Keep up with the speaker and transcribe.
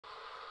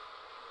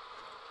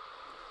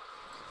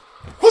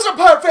What's up,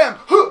 Pirate Fam?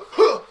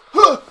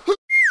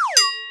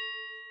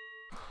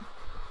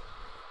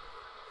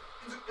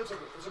 It's okay,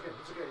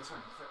 it's fine.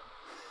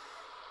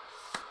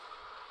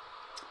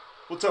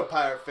 What's up,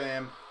 Pirate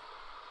Fam?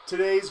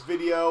 Today's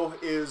video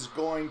is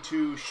going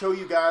to show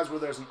you guys where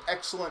there's an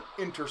excellent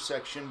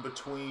intersection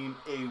between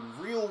a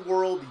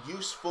real-world,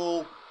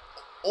 useful,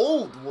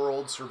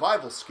 old-world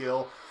survival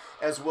skill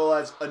as well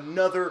as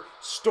another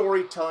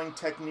storytelling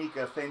technique,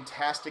 a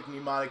fantastic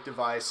mnemonic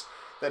device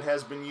that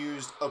has been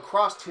used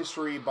across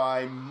history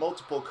by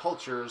multiple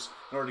cultures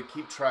in order to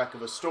keep track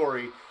of a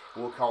story.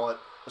 We'll call it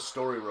a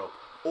story rope,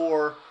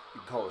 or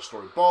you can call it a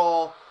story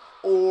ball,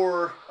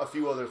 or a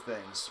few other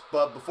things.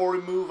 But before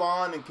we move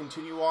on and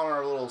continue on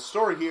our little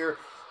story here,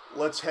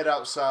 let's head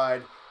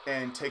outside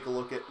and take a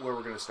look at where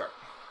we're going to start.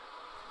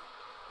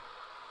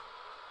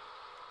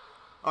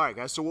 Alright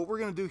guys, so what we're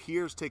going to do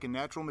here is take a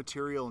natural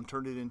material and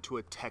turn it into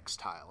a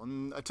textile.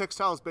 And a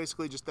textile is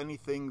basically just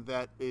anything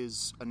that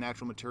is a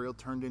natural material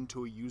turned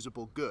into a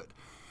usable good.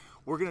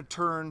 We're going to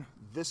turn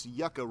this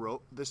yucca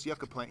rope, this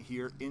yucca plant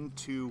here,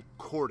 into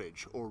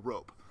cordage or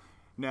rope.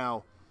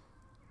 Now,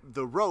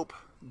 the rope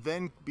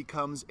then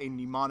becomes a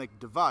mnemonic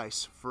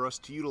device for us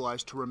to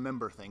utilize to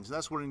remember things. And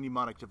that's what a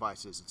mnemonic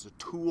device is. It's a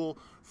tool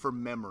for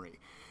memory.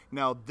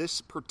 Now, this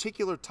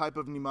particular type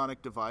of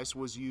mnemonic device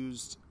was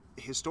used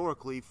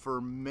historically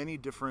for many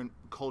different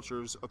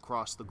cultures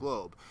across the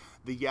globe.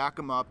 The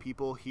Yakima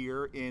people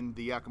here in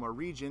the Yakima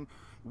region,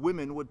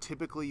 women would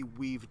typically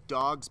weave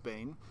dog's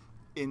bane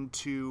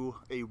into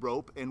a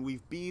rope and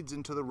weave beads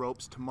into the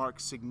ropes to mark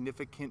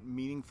significant,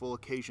 meaningful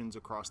occasions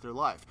across their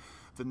life.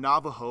 The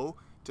Navajo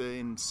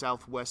in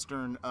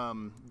southwestern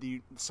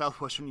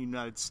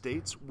United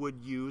States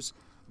would use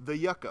the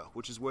yucca,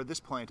 which is where this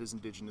plant is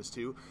indigenous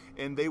to,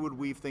 and they would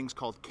weave things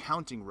called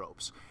counting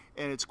ropes.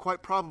 And it's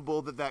quite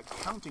probable that that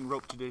counting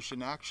rope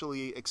tradition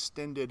actually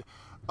extended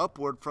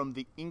upward from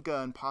the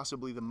Inca and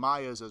possibly the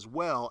Mayas as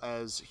well,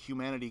 as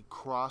humanity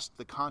crossed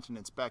the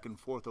continents back and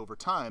forth over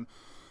time,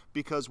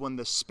 because when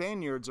the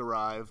Spaniards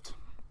arrived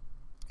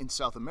in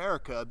South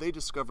America, they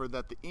discovered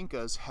that the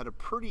Incas had a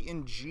pretty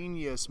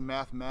ingenious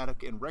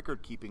mathematic and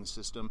record-keeping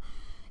system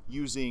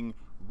using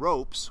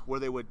ropes where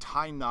they would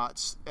tie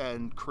knots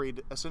and create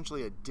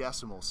essentially a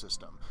decimal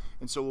system.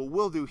 And so what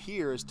we'll do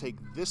here is take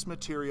this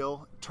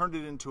material, turn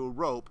it into a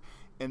rope,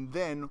 and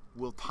then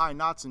we'll tie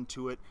knots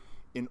into it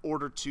in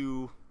order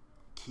to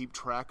keep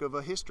track of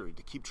a history,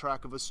 to keep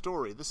track of a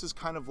story. This is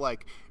kind of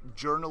like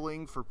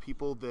journaling for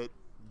people that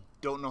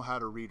don't know how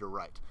to read or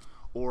write,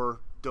 or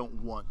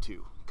don't want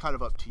to. Kind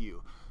of up to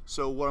you.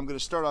 So what I'm going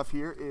to start off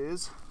here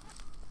is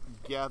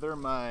gather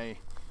my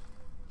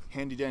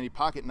handy dandy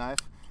pocket knife,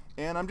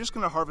 and I'm just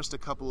going to harvest a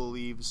couple of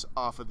leaves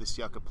off of this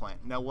yucca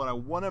plant. Now what I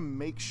want to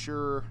make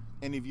sure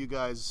any of you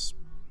guys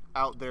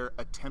out there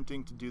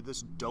attempting to do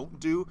this don't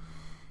do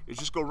is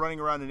just go running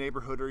around a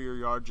neighborhood or your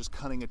yard just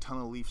cutting a ton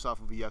of leaves off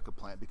of a yucca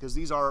plant, because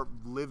these are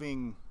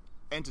living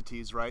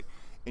entities, right?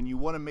 And you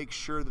want to make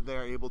sure that they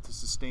are able to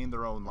sustain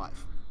their own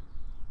life.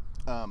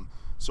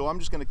 So I'm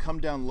just going to come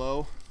down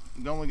low.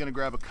 I'm only going to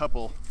grab a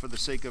couple for the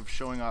sake of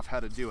showing off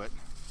how to do it.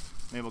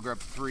 Maybe I'll grab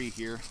three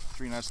here,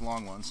 three nice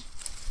long ones.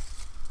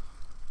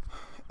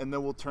 And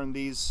then we'll turn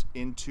these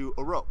into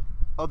a rope.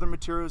 Other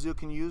materials you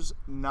can use,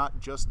 not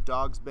just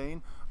dog's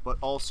bane, but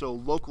also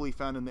locally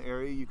found in the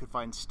area, you can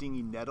find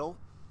stingy nettle.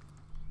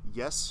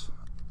 Yes,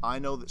 I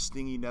know that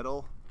stingy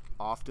nettle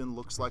often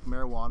looks like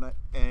marijuana,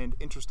 and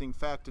interesting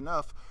fact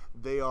enough,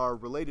 they are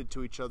related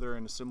to each other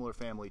in a similar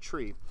family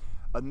tree.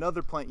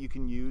 Another plant you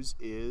can use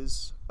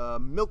is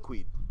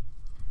milkweed.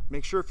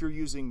 Make sure if you're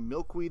using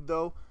milkweed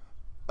though,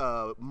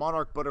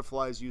 monarch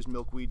butterflies use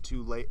milkweed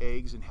to lay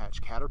eggs and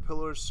hatch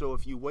caterpillars, so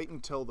if you wait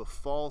until the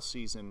fall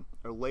season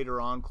or later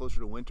on closer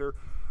to winter,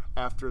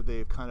 after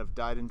they've kind of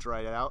died and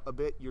dried out a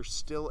bit, you're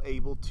still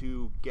able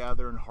to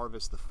gather and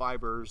harvest the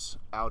fibers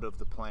out of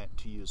the plant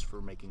to use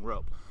for making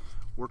rope.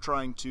 We're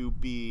trying to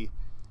be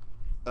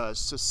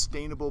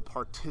sustainable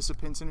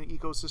participants in an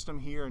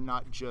ecosystem here, and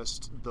not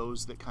just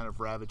those that kind of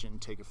ravage it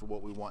and take it for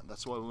what we want.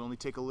 That's why we only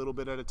take a little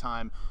bit at a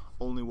time,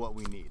 only what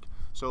we need.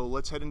 So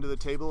let's head into the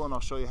table and I'll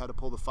show you how to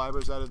pull the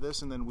fibers out of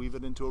this and then weave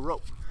it into a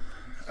rope.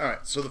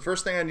 Alright, so the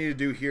first thing I need to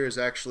do here is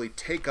actually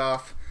take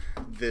off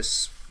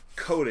this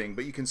coating,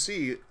 but you can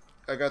see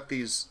I got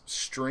these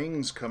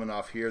strings coming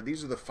off here.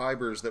 These are the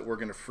fibers that we're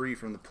going to free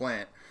from the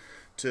plant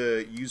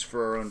to use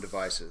for our own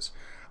devices.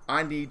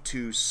 I need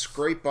to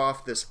scrape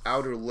off this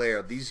outer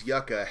layer. These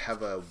yucca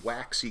have a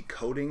waxy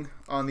coating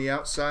on the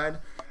outside,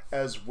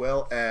 as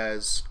well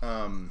as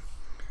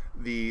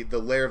the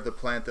layer of the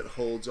plant that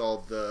holds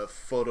all the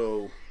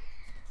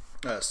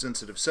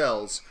sensitive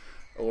cells,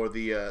 or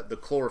the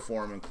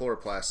chloroform and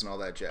chloroplast and all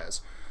that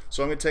jazz.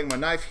 So I'm going to take my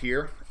knife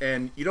here,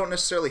 and you don't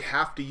necessarily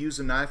have to use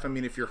a knife. I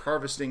mean, if you're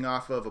harvesting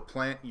off of a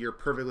plant, you're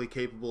perfectly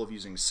capable of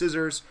using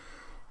scissors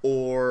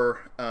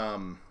or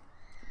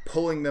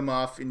pulling them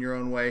off in your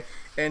own way.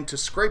 And to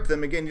scrape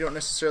them, again, you don't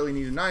necessarily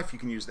need a knife. You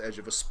can use the edge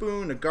of a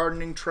spoon, a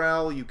gardening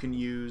trowel, you can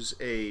use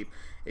a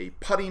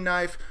putty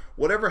knife,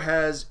 whatever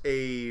has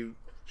a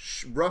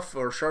rough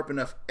or sharp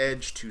enough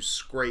edge to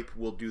scrape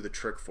will do the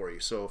trick for you.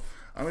 So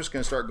I'm just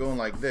going to start going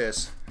like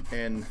this,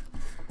 and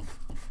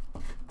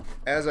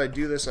as I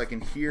do this, I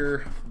can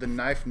hear the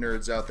knife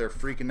nerds out there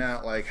freaking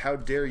out like, how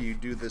dare you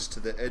do this to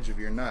the edge of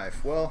your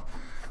knife? Well,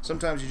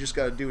 sometimes you just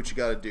got to do what you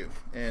got to do.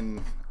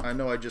 And I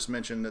know I just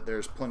mentioned that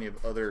there's plenty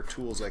of other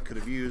tools I could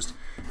have used,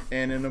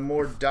 and in a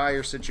more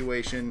dire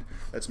situation,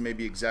 that's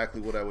maybe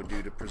exactly what I would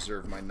do to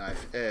preserve my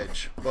knife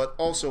edge. But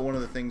also, one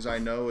of the things I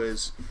know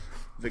is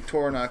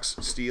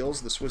Victorinox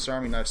steels, the Swiss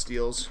Army knife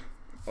steels,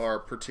 are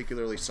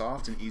particularly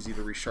soft and easy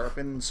to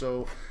resharpen,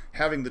 so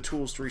having the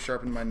tools to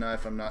resharpen my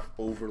knife, I'm not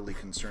overly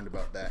concerned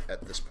about that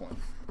at this point.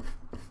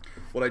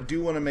 What I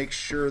do want to make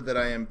sure that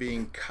I am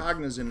being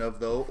cognizant of,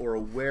 though, or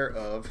aware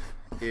of,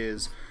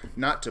 is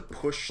not to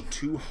push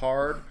too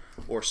hard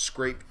or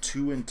scrape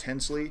too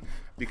intensely,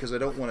 because I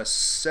don't want to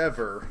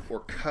sever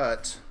or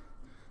cut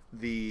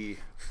the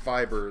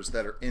fibers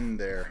that are in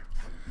there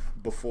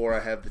before I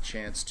have the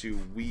chance to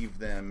weave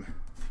them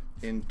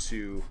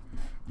into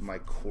my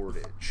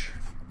cordage.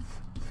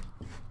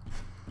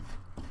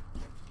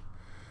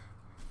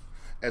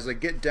 As I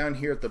get down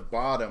here at the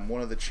bottom,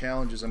 one of the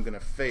challenges I'm going to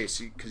face,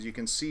 because you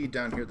can see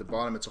down here at the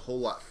bottom it's a whole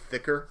lot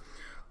thicker,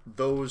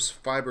 those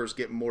fibers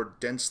get more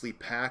densely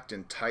packed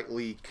and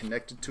tightly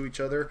connected to each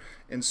other,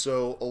 and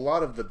so a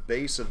lot of the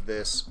base of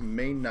this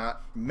may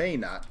not,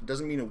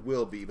 doesn't mean it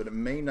will be, but it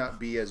may not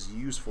be as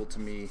useful to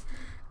me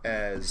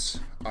as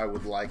I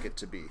would like it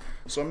to be.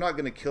 So I'm not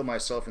going to kill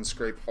myself and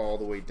scrape all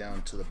the way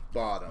down to the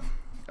bottom.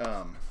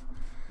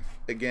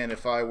 Again,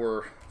 if I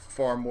were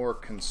far more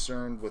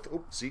concerned with,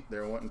 oops, see,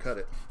 there I went and cut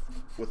it,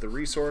 with the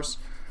resource,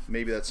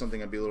 maybe that's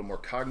something I'd be a little more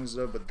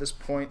cognizant of, but at this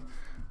point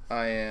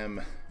I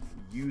am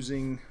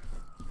using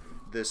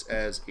this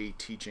as a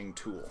teaching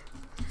tool.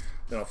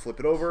 Then I'll flip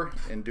it over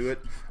and do it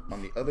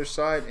on the other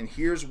side, and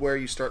here's where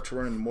you start to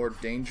run into more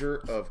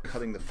danger of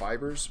cutting the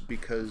fibers,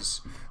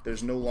 because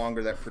there's no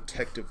longer that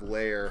protective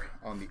layer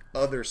on the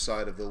other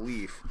side of the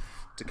leaf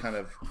to kind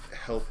of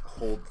help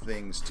hold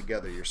things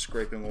together. You're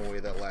scraping away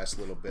that last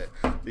little bit.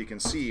 But you can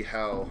see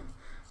how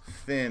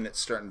thin it's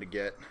starting to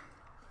get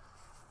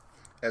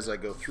as I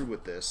go through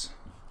with this.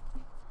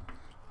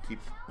 Keep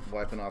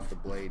wiping off the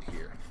blade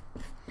here.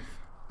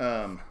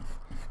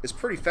 It's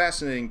pretty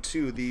fascinating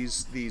too,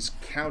 these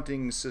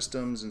counting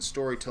systems and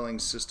storytelling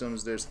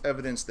systems. There's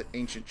evidence that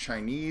ancient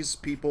Chinese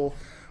people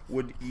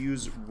would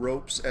use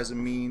ropes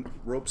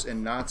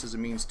and knots as a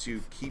means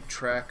to keep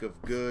track of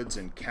goods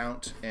and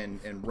count and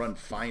run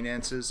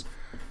finances.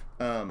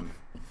 And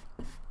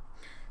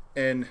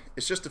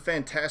it's just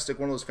one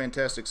of those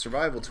fantastic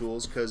survival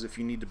tools, because if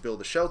you need to build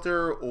a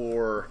shelter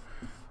or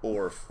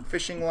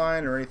fishing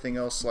line or anything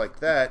else like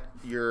that,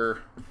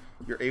 you're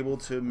able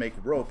to make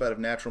rope out of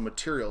natural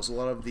materials. A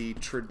lot of the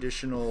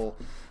traditional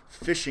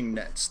fishing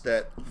nets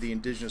that the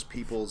indigenous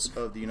peoples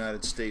of the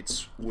United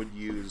States would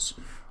use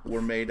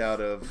were made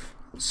out of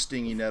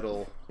stingy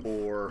nettle,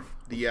 or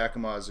the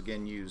Yakimas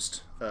again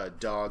used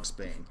dog's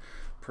bane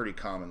pretty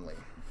commonly.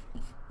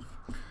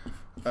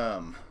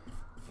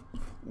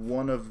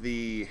 One of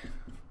the,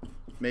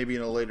 maybe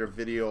in a later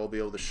video I'll be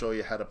able to show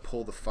you how to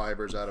pull the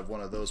fibers out of one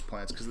of those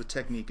plants, because the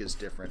technique is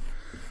different.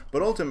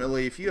 But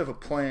ultimately, if you have a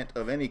plant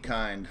of any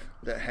kind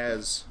that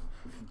has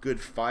good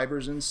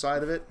fibers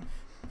inside of it,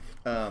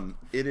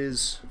 it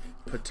is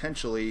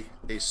potentially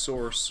a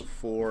source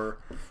for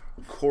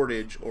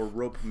cordage or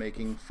rope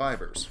making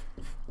fibers.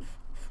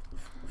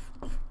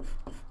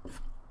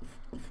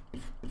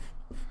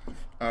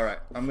 Alright,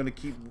 I'm going to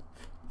keep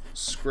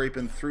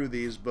scraping through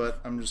these, but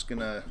I'm just going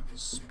to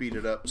speed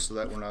it up so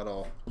that we're not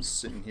all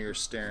sitting here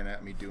staring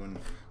at me doing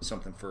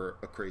something for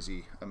a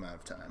crazy amount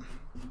of time.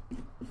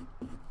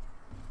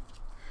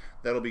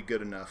 That'll be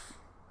good enough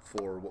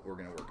for what we're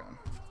going to work on.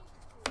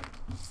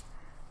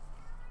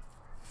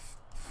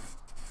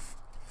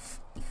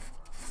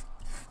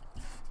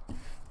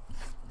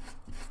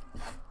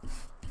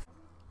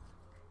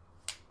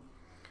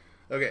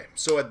 Okay,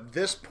 so at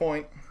this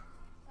point,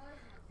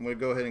 I'm going to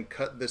go ahead and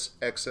cut this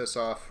excess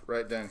off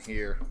right down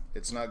here.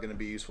 It's not going to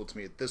be useful to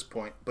me at this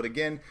point, but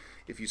again,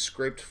 if you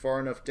scraped far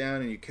enough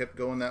down and you kept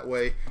going that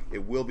way,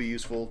 it will be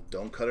useful.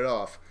 Don't cut it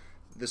off.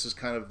 This is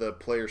kind of the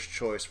player's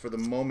choice for the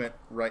moment,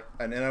 right?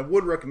 And I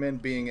would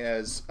recommend being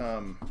as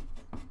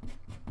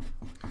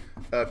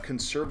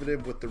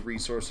conservative with the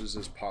resources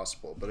as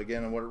possible. But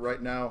again,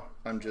 right now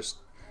I'm just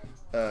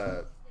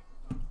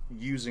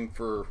using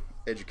for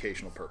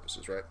educational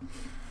purposes, right?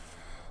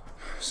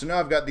 So now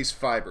I've got these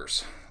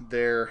fibers.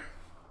 They're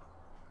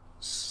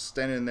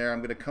standing there. I'm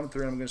going to come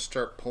through and I'm going to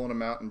start pulling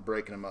them out and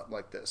breaking them up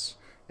like this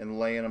and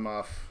laying them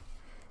off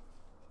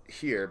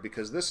here,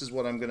 because this is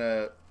what I'm going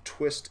to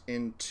twist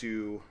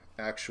into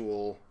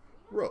actual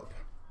rope.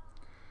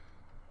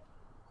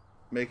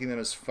 Making them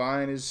as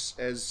fine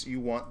as you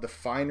want. The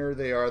finer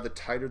they are, the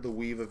tighter the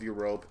weave of your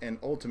rope, and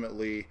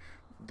ultimately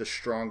the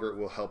stronger it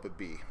will help it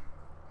be.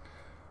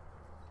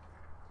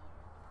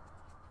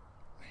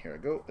 Here I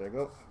go. There I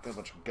go. Got a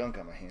bunch of gunk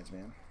on my hands,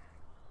 man.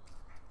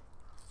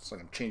 It's like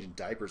I'm changing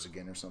diapers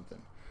again or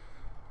something.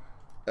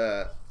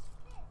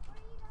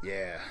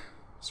 Yeah.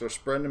 So we're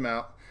spreading them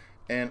out,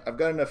 and I've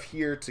got enough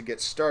here to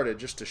get started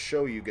just to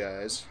show you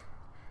guys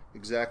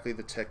exactly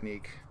the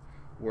technique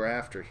we're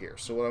after here.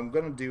 So what I'm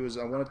going to do is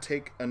I want to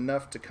take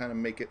enough to kind of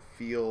make it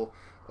feel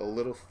a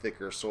little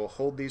thicker. So I'll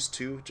hold these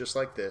two just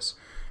like this,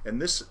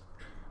 and this,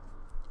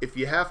 if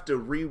you have to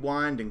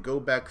rewind and go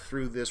back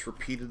through this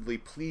repeatedly,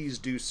 please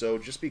do so,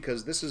 just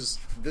because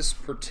this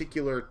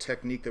particular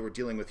technique that we're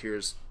dealing with here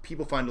is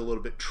people find it a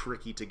little bit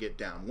tricky to get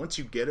down. Once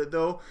you get it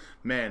though,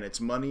 man, it's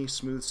money,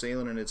 smooth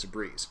sailing, and it's a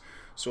breeze.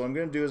 So what I'm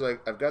going to do is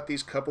I've got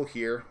these couple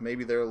here.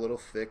 Maybe they're a little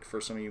thick for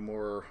some of you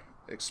more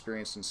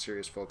experienced and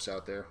serious folks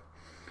out there.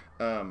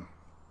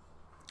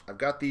 I've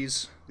got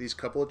these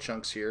couple of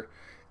chunks here,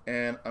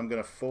 and I'm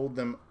going to fold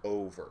them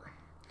over.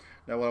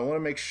 Now what I want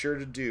to make sure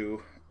to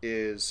do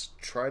is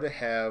try to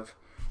have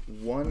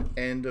one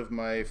end of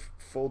my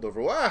fold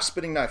over,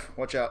 spinning knife,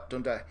 watch out,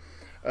 don't die,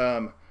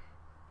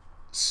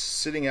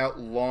 sitting out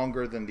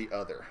longer than the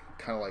other,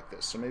 kind of like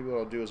this. So maybe what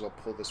I'll do is I'll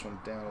pull this one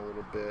down a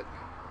little bit.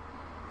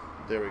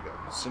 There we go.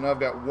 So now I've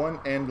got one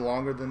end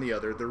longer than the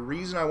other. The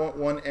reason I want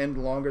one end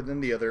longer than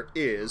the other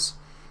is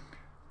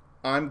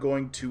I'm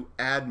going to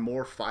add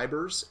more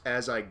fibers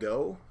as I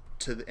go,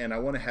 and I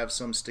want to have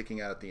some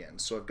sticking out at the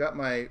end. So I've got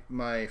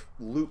my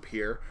loop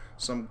here.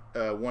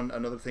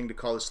 Another thing to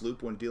call this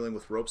loop when dealing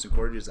with ropes and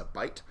cordage is a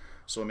bite.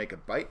 So I make a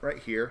bite right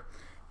here,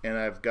 and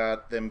I've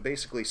got them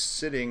basically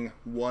sitting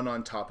one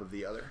on top of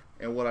the other.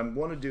 And what I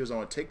want to do is I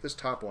want to take this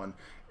top one,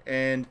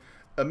 and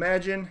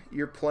imagine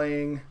you're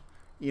playing,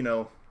 you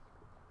know,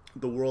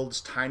 the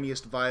world's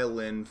tiniest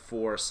violin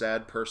for a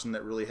sad person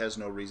that really has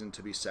no reason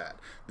to be sad.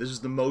 This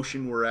is the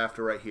motion we're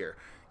after right here.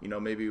 You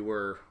know, maybe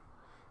we're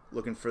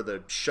looking for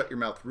the shut your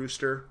mouth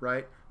rooster,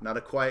 right? Not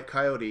a quiet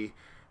coyote,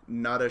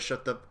 not a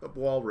shut the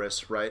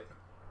walrus, right?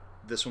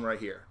 This one right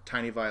here,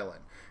 tiny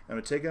violin. I'm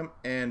going to take them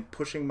and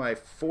pushing my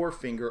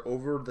forefinger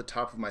over the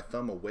top of my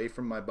thumb away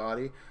from my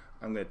body,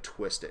 I'm going to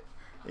twist it.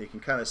 And you can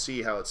kind of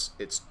see how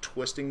it's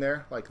twisting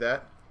there like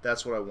that.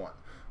 That's what I want.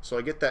 So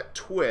I get that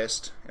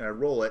twist and I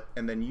roll it,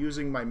 and then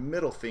using my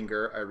middle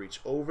finger I reach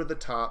over the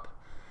top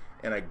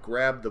and I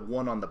grab the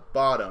one on the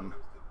bottom,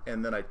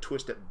 and then I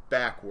twist it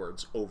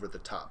backwards over the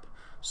top.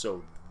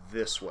 So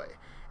this way,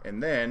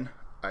 and then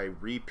I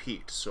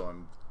repeat. So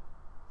I'm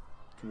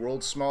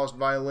world's smallest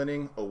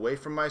violining away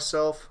from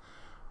myself,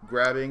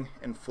 grabbing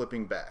and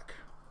flipping back.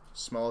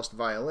 Smallest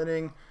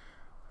violining,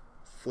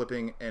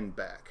 flipping and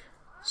back.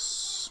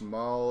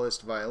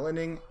 Smallest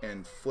violining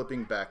and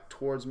flipping back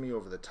towards me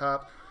over the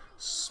top.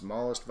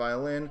 Smallest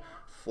violin,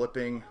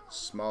 flipping,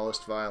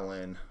 smallest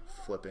violin,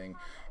 flipping.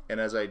 And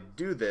as I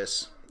do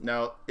this,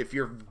 now if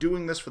you're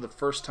doing this for the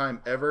first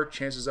time ever,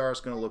 chances are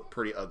it's going to look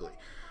pretty ugly.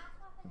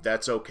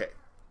 That's okay.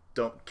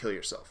 Don't kill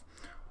yourself.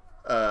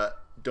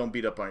 Don't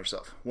beat up on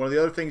yourself. One of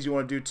the other things you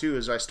want to do too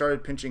is I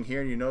started pinching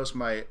here, and you notice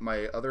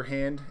my other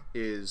hand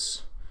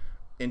is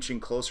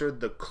inching closer.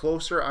 The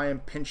closer I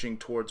am pinching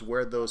towards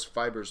where those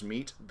fibers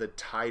meet, the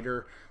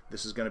tighter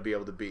this is going to be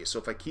able to be. So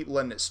if I keep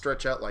letting it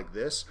stretch out like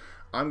this,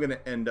 I'm going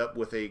to end up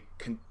with a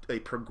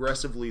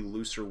progressively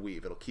looser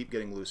weave. It'll keep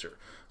getting looser.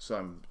 So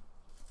I'm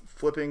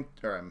flipping,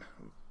 or I'm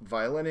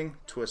violining,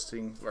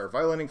 twisting, or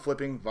violining,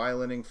 flipping,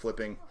 violining,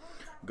 flipping,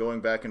 going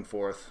back and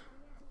forth,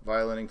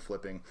 violining,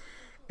 flipping.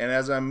 And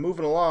as I'm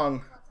moving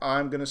along,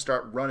 I'm going to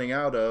start running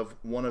out of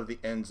one of the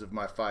ends of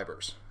my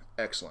fibers.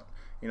 Excellent.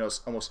 You know,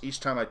 almost each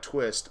time I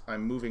twist,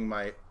 I'm moving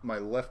my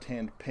left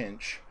hand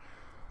pinch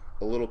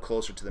a little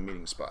closer to the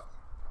meeting spot.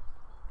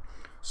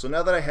 So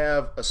now that I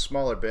have a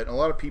smaller bit, and a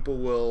lot of people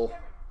will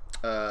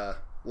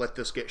let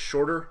this get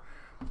shorter.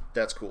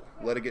 That's cool.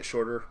 Let it get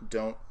shorter.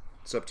 Don't.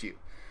 It's up to you.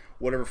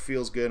 Whatever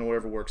feels good and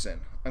whatever works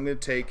in. I'm going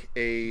to take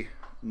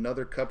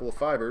another couple of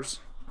fibers.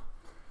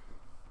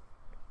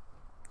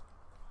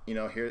 You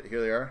know, here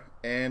they are.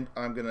 And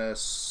I'm going to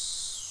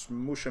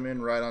smoosh them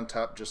in right on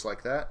top just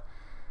like that.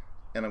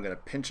 And I'm going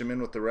to pinch them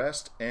in with the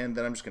rest. And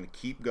then I'm just going to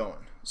keep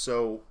going.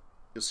 So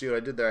you'll see what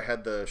I did there. I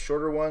had the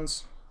shorter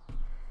ones.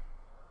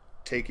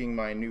 Taking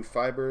my new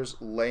fibers,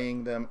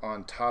 laying them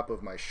on top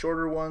of my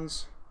shorter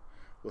ones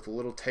with a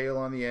little tail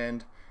on the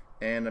end,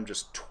 and I'm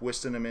just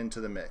twisting them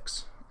into the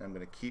mix. I'm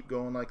going to keep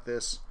going like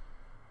this.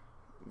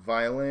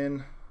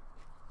 Violin,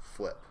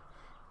 flip.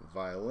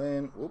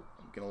 Violin, whoop,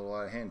 I'm getting a little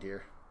out of hand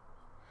here.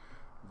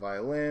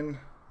 Violin,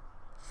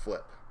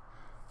 flip.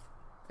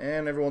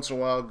 And every once in a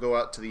while, go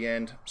out to the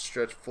end,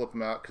 stretch, flip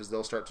them out, because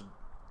they'll start to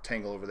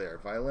tangle over there.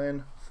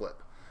 Violin,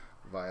 flip.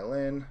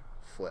 Violin,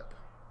 flip.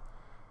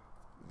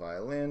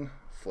 Violin,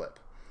 flip.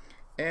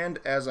 And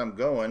as I'm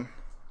going,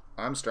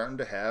 I'm starting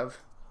to have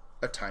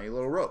a tiny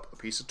little rope, a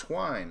piece of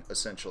twine,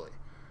 essentially.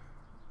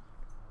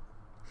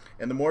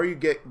 And the more you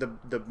get,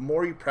 the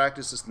more you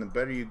practice this and the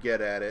better you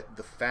get at it,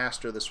 the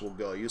faster this will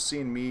go. You're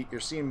seeing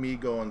me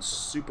going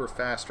super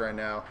fast right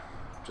now,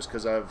 just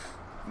because I've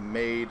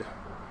made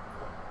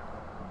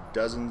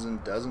dozens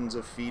and dozens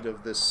of feet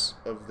of this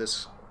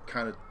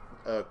kind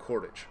of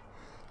cordage.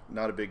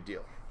 Not a big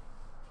deal.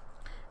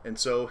 And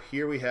so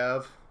here we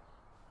have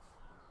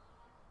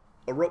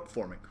a rope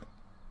forming.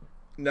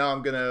 Now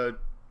I'm gonna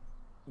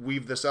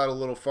weave this out a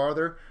little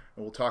farther, and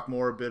and we'll talk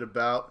more a bit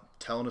about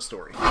telling a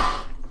story.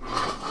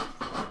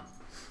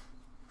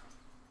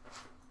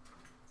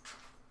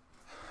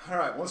 All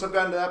right, once I've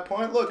gotten to that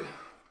point, look,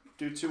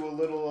 due to a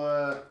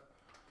little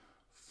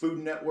Food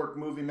Network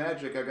movie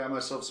magic, I got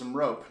myself some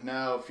rope.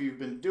 Now, if you've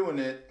been doing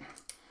it,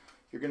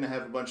 you're going to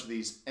have a bunch of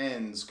these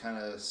ends kind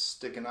of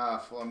sticking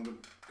off. Well, I've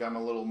got my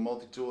little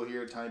multi-tool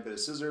here, a tiny bit of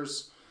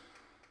scissors.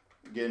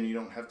 Again, you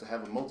don't have to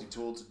have a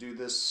multi-tool to do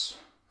this.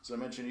 As I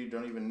mentioned, you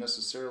don't even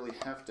necessarily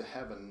have to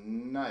have a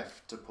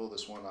knife to pull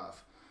this one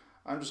off.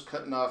 I'm just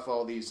cutting off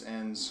all these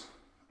ends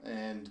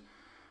and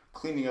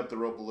cleaning up the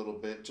rope a little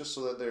bit just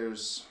so that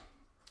there's,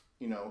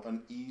 you know,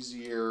 an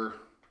easier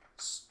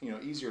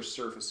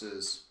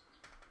surfaces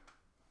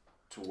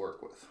to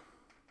work with.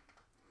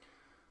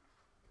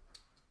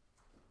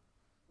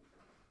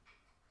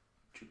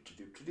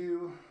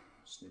 Doop-to-doop-to-doo.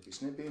 Snippy,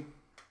 snippy.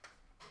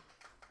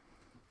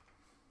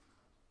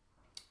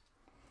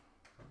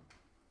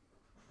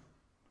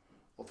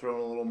 We'll throw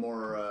in a little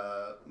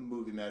more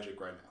movie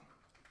magic right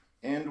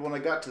now. And when I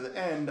got to the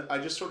end, I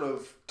just sort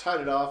of tied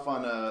it off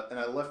on and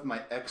I left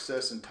my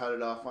excess and tied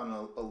it off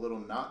on a little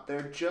knot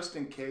there, just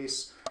in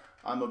case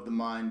I'm of the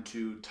mind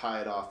to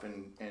tie it off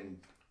and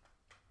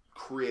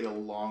create a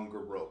longer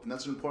rope. And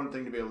that's an important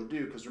thing to be able to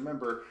do, because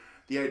remember,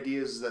 the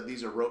idea is that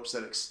these are ropes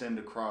that extend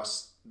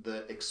across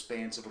the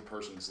expanse of a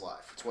person's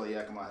life. That's why the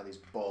Yakima have these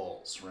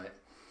balls, right?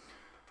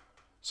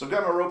 So I've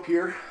got my rope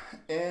here,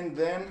 and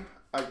then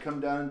I'd come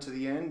down to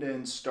the end,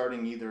 and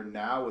starting either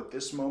now at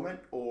this moment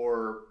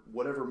or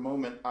whatever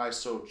moment I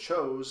so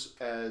chose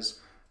as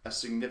a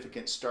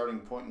significant starting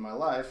point in my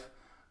life,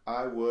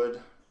 I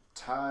would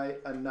tie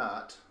a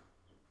knot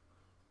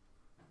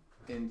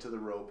into the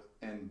rope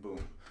and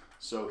boom.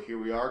 So here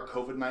we are,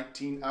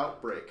 COVID-19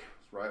 outbreak,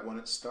 right when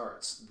it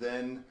starts.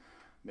 Then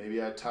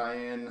maybe I tie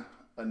in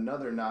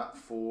another knot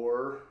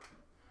for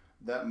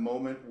that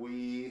moment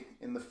we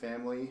in the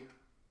family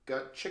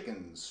got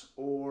chickens,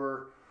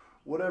 or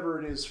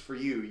whatever it is for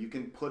you. You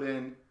can put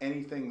in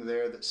anything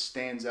there that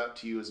stands out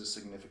to you as a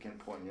significant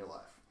point in your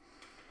life.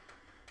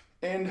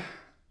 And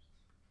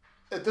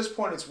at this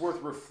point, it's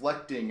worth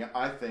reflecting,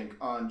 I think,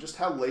 on just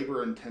how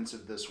labor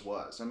intensive this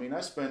was. I mean,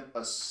 I spent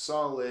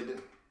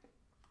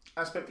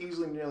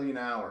easily nearly an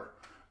hour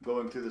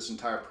going through this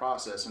entire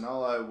process, and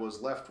all I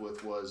was left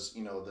with was,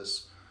 you know,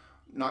 this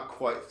not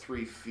quite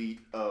 3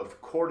 feet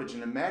of cordage.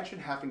 And imagine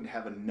having to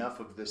have enough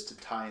of this to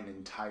tie an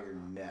entire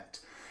net.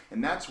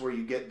 And that's where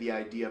you get the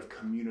idea of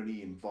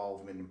community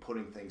involvement and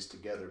putting things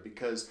together,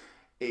 because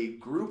a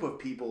group of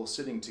people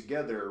sitting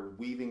together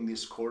weaving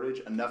this cordage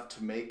enough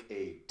to make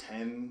a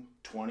 10,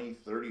 20,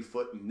 30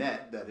 foot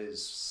net that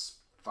is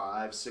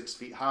 5, 6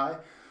 feet high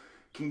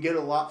can get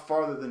a lot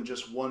farther than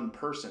just one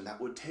person.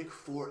 That would take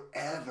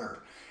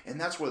forever. And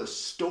that's where the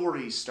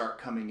stories start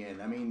coming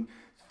in. I mean,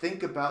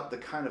 think about the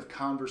kind of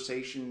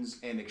conversations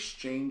and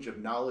exchange of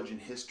knowledge and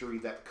history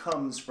that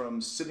comes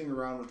from sitting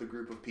around with a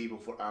group of people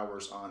for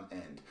hours on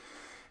end.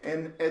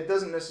 And it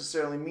doesn't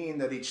necessarily mean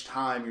that each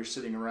time you're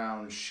sitting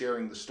around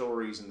sharing the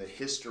stories and the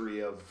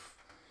history of,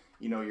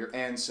 you know, your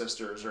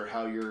ancestors, or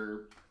how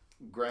your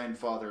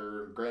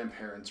grandfather,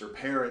 grandparents, or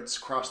parents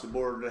crossed the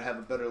border to have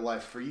a better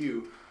life for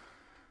you.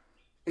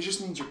 It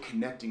just means you're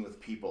connecting with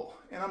people.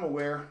 And I'm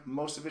aware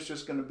most of it's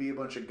just going to be a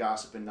bunch of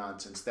gossip and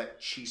nonsense, that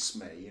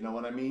chisme, you know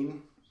what I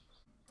mean?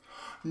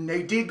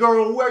 Nadie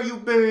girl, where you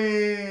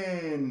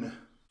been?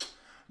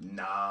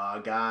 Nah,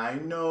 guy,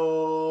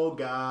 no,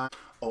 guy.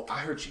 Oh, I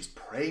heard she's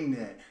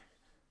pregnant.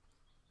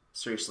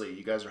 Seriously,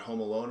 you guys are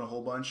home alone a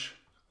whole bunch?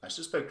 I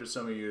suspect what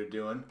some of you are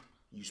doing.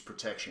 Use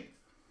protection.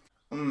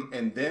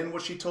 And then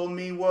what she told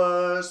me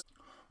was,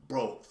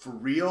 bro, for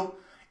real,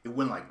 it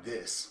went like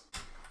this.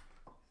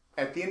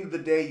 At the end of the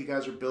day, you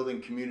guys are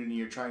building community,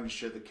 you're trying to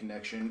share the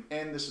connection,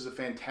 and this is a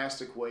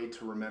fantastic way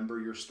to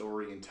remember your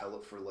story and tell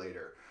it for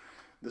later.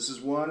 This is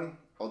one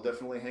I'll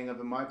definitely hang up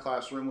in my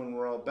classroom when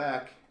we're all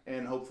back,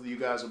 and hopefully you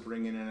guys will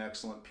bring in an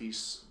excellent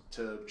piece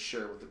to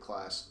share with the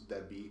class.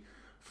 That'd be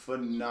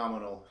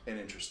phenomenal and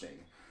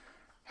interesting.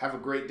 Have a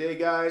great day,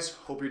 guys.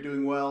 Hope you're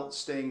doing well,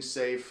 staying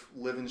safe,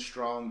 living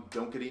strong.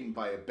 Don't get eaten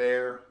by a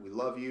bear. We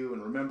love you,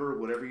 and remember,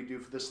 whatever you do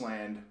for this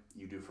land,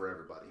 you do for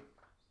everybody.